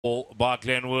Ball by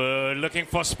Glenwood, looking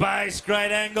for space,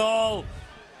 great angle.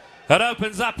 It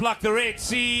opens up like the Red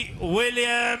Sea.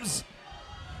 Williams,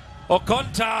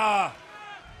 Okonta,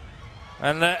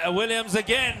 and Williams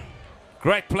again.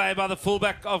 Great play by the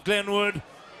fullback of Glenwood.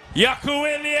 Yaku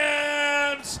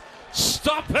Williams,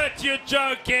 stop it, you're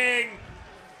joking.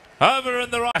 Over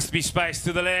in the right, must be space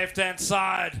to the left-hand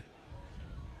side.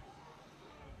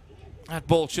 That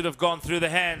ball should have gone through the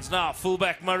hands. Now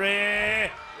fullback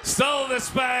Murray, still the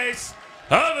space.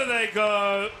 Over they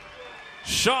go.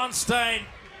 Sean Stein.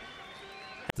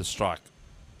 The strike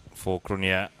for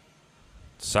Cronje.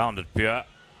 Sounded pure.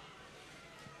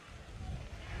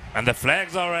 And the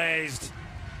flags are raised.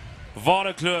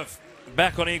 Waterkloof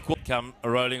back on equal. Come a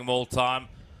rolling ball time.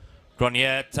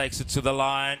 Cronje takes it to the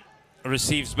line.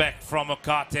 Receives back from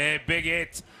Okate. Big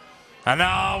hit. And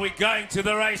now we're going to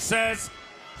the races.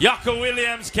 Yaku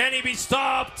Williams, can he be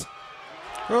stopped?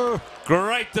 Oh.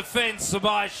 Great defense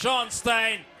by Sean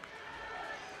Stein.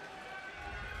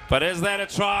 But is that a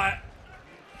try?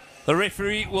 The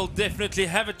referee will definitely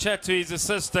have a chat to his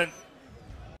assistant.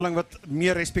 Wat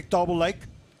meer respectabel lyk.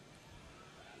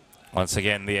 Once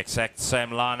again, the exact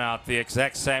same line out, the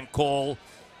exact same call.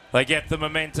 They get the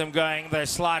momentum going, they're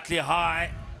slightly high.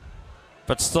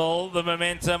 But still the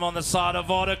momentum on the side of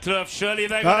Waterkloof. Surely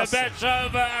they're going to bash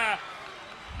over.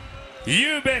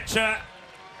 You betcha.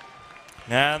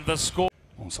 And the score.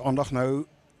 Ons aandag nou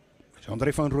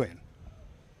Andre van Rooyen.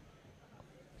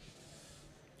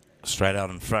 Straight out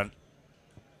in front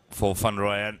for Van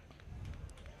Rooyen.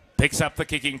 Picks up the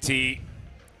kicking tee.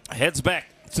 Heads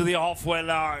back to the halfway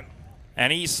line.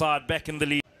 And east side back in the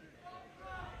lead.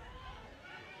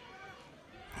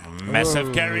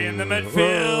 Massive carry in the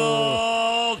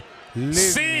midfield.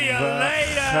 See you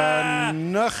later.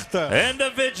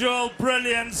 Individual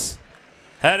brilliance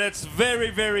at its very,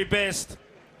 very best.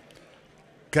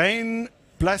 Gain,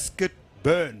 Blasket,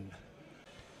 burn.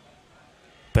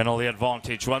 Penalty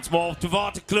advantage once more to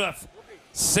Waterkloof.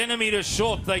 Centimetres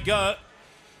short they go.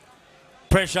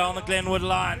 Pressure on the Glenwood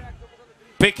line.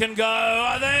 Pick and go.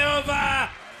 Are they over?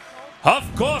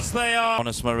 Of course they are.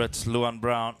 Honest Maritz, Luan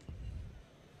Brown.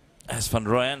 As Van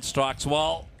Rooyen strikes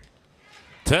well.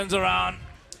 Turns around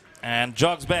and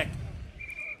jogs back.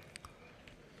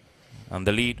 And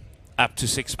the lead up to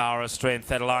 6 power strength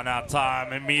at line out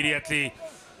time. Immediately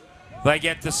they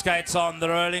get the skates on the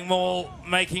rolling ball,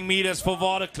 making meters for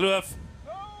Waterkloof.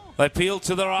 They peel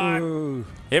to the right. Ooh.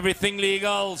 Everything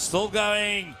legal, still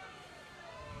going.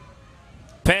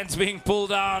 Pants being pulled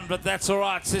down, but that's all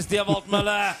right, says Diavolt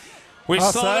Miller. We're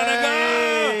still going to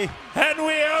go. And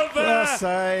we're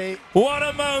over. What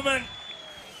a moment.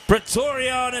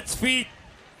 Pretoria on its feet.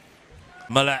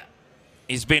 Miller,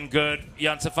 he's been good.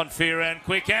 Janse van Vuuren,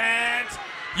 quick hands.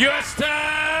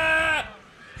 Juster!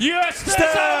 Juster's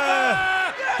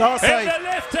over! In the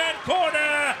left-hand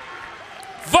corner.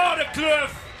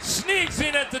 Waterkloof sneaks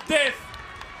in at the death.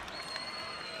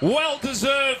 Well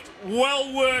deserved,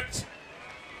 well worked.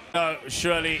 Oh,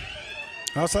 surely.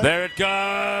 There it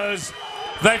goes.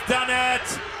 They've done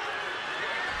it.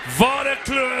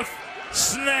 Waterkloof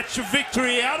snatch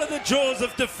victory out of the jaws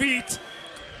of defeat.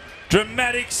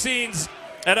 Dramatic scenes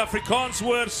at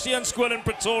Afrikaanswoord Seunskool in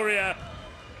Pretoria.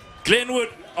 Glenwood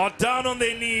are down on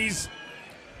their knees.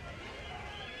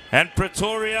 And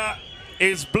Pretoria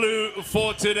is blue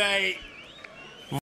for today.